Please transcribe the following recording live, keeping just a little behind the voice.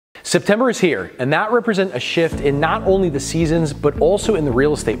September is here, and that represents a shift in not only the seasons, but also in the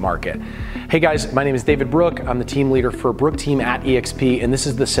real estate market. Hey guys, my name is David Brooke. I'm the team leader for Brooke team at eXp, and this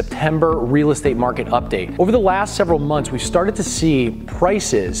is the September real estate market update. Over the last several months, we've started to see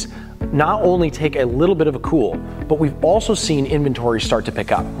prices not only take a little bit of a cool, but we've also seen inventory start to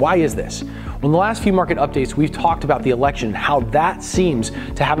pick up. Why is this? Well, in the last few market updates, we've talked about the election, how that seems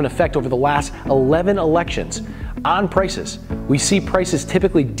to have an effect over the last 11 elections on prices. We see prices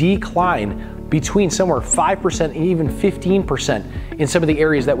typically decline between somewhere 5% and even 15% in some of the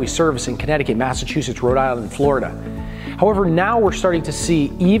areas that we service in Connecticut, Massachusetts, Rhode Island, and Florida. However, now we're starting to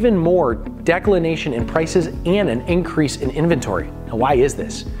see even more declination in prices and an increase in inventory. Now, why is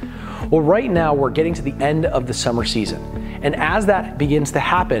this? Well, right now we're getting to the end of the summer season. And as that begins to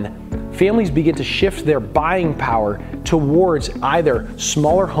happen, families begin to shift their buying power towards either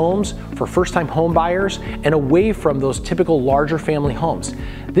smaller homes for first-time home buyers and away from those typical larger family homes.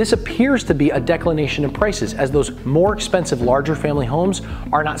 This appears to be a declination in prices as those more expensive larger family homes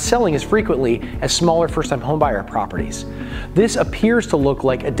are not selling as frequently as smaller first-time home buyer properties. This appears to look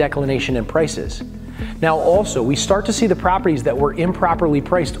like a declination in prices. Now also, we start to see the properties that were improperly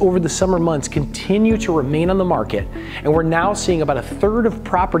priced over the summer months continue to remain on the market, and we're now seeing about a third of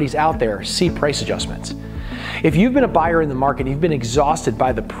properties out there see price adjustments. If you've been a buyer in the market, you've been exhausted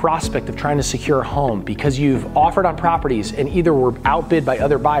by the prospect of trying to secure a home because you've offered on properties and either were outbid by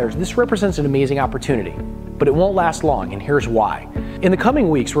other buyers, this represents an amazing opportunity. But it won't last long, and here's why. In the coming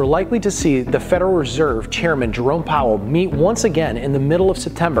weeks, we're likely to see the Federal Reserve Chairman Jerome Powell meet once again in the middle of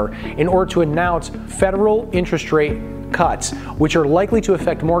September in order to announce federal interest rate cuts, which are likely to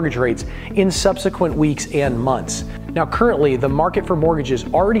affect mortgage rates in subsequent weeks and months. Now, currently, the market for mortgages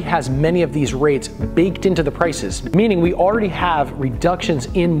already has many of these rates baked into the prices, meaning we already have reductions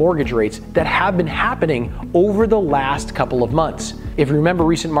in mortgage rates that have been happening over the last couple of months. If you remember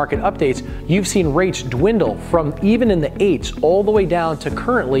recent market updates, you've seen rates dwindle from even in the 8s all the way down to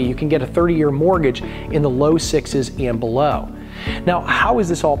currently you can get a 30-year mortgage in the low 6s and below. Now, how is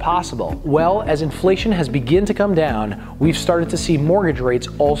this all possible? Well, as inflation has begun to come down, we've started to see mortgage rates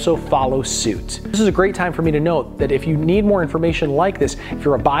also follow suit. This is a great time for me to note that if you need more information like this, if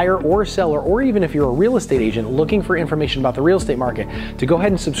you're a buyer or a seller, or even if you're a real estate agent looking for information about the real estate market, to go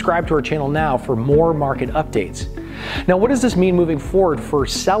ahead and subscribe to our channel now for more market updates. Now, what does this mean moving forward for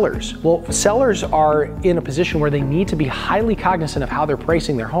sellers? Well, sellers are in a position where they need to be highly cognizant of how they're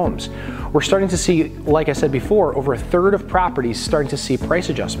pricing their homes. We're starting to see, like I said before, over a third of properties starting to see price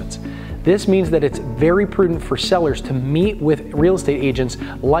adjustments. This means that it's very prudent for sellers to meet with real estate agents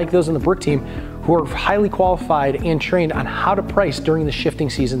like those on the Brooke team who are highly qualified and trained on how to price during the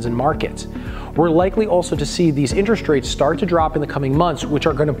shifting seasons and markets. We're likely also to see these interest rates start to drop in the coming months, which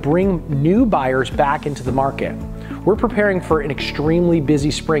are going to bring new buyers back into the market. We're preparing for an extremely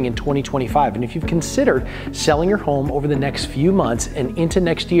busy spring in 2025, and if you've considered selling your home over the next few months and into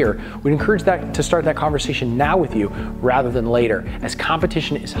next year, we'd encourage that to start that conversation now with you rather than later, as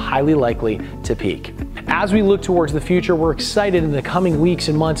competition is highly likely to peak. As we look towards the future, we're excited in the coming weeks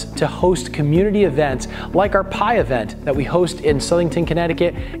and months to host community events like our Pie event that we host in Southington,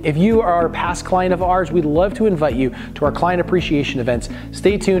 Connecticut. If you are a past client of ours, we'd love to invite you to our client appreciation events.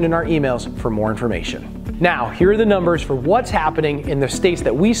 Stay tuned in our emails for more information. Now, here are the numbers for what's happening in the states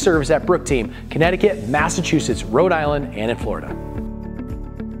that we service at Brooke team: Connecticut, Massachusetts, Rhode Island, and in Florida.